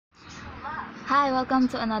Hi, welcome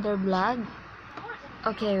to another vlog.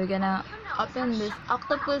 Okay, we're gonna open this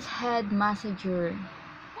octopus head massager.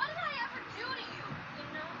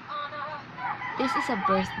 This is a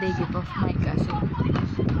birthday gift of my cousin.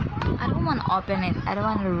 I don't want to open it. I don't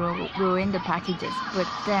want to ruin the packages, but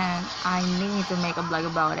then I need to make a vlog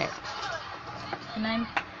about it. And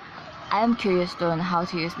I'm curious to know how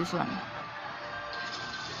to use this one.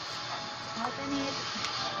 Open it.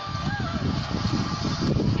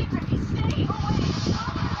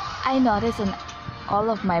 I notice in all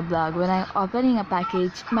of my vlog when I'm opening a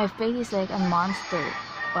package, my face is like a monster.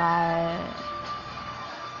 But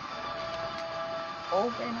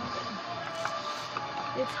open.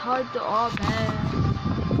 It's hard to open.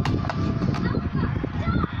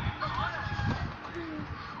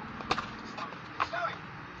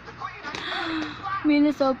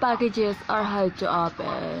 Miniso packages are hard to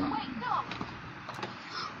open.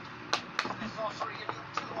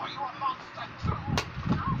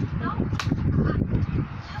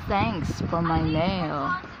 Thanks for my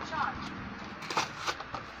nail.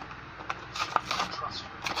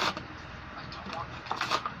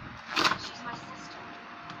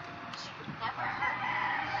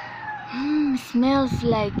 Smells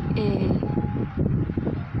like a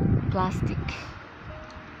plastic.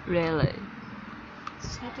 Really?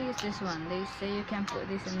 How to use this one? They say you can put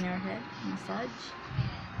this in your head, massage.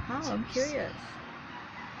 How? I'm curious.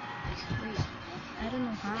 Wait, I don't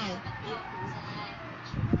know how.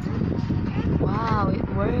 Wow, it's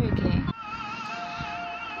working.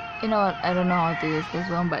 You know what? I don't know how to use this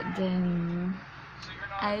one, but then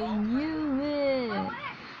I knew it.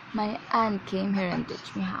 My aunt came here and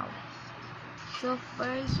taught me how. So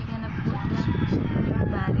first, you're gonna put them on your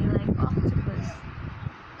body like octopus.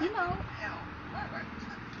 You know,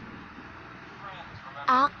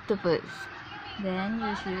 octopus. Then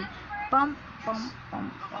you should pump. So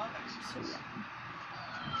yeah.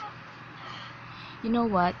 You know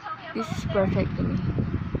what? This is perfect to me.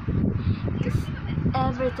 Because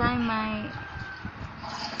every time my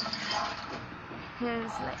hair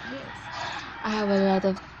is like this, I have a lot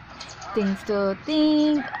of things to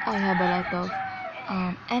think. I have a lot of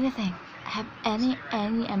anything. I have any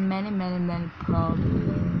and many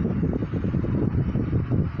problems.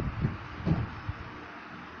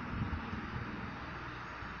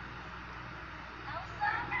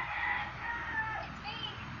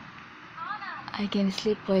 I can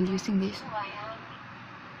sleep while using this.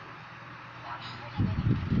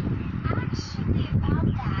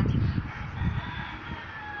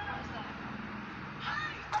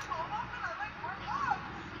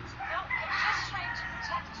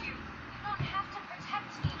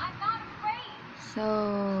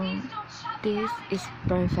 So this is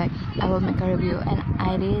perfect. I will make a review and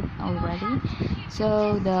I did already.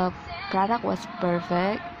 So the product was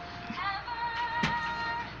perfect.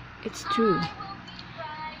 It's true.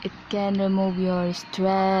 It can remove your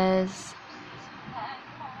stress.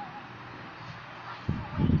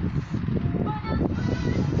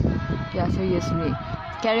 Yeah, seriously.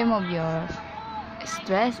 It can remove your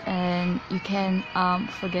stress and you can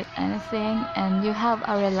forget anything and you have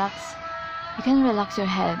a relax. You can relax your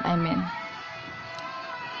head, I mean.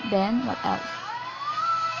 Then what else?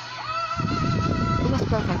 It was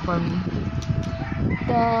perfect for me.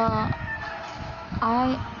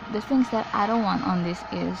 The things that I don't want on this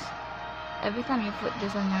is every time you put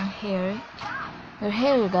this on your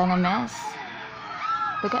hair is gonna mess.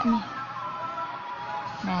 Look at me.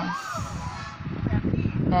 Mess.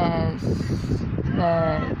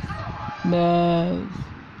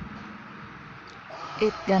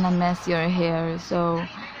 It's gonna mess your hair, so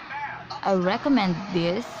I recommend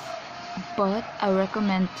this, but I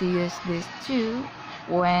recommend to use this too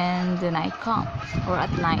when the night comes or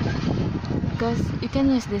at night, because you can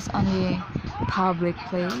use this on the public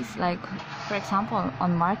place, like for example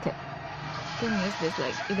on market. You can use this,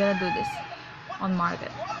 like you're gonna do this on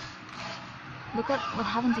market. Look at what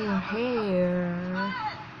happened to your hair.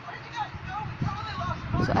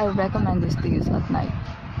 So I recommend this to use at night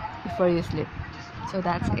before you sleep. So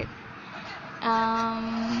that's it.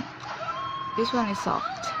 This one is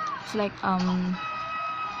soft. It's like a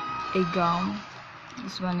gum.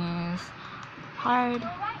 This one is hard.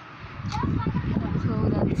 So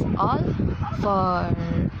that's all. For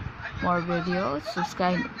more videos,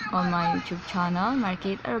 subscribe on my YouTube channel,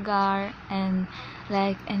 Market Ergar, and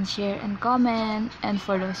like and share and comment. And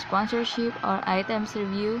for the sponsorship or items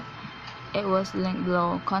review, it was linked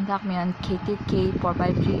below. Contact me on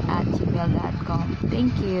kkk453@gmail.com.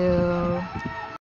 Thank you.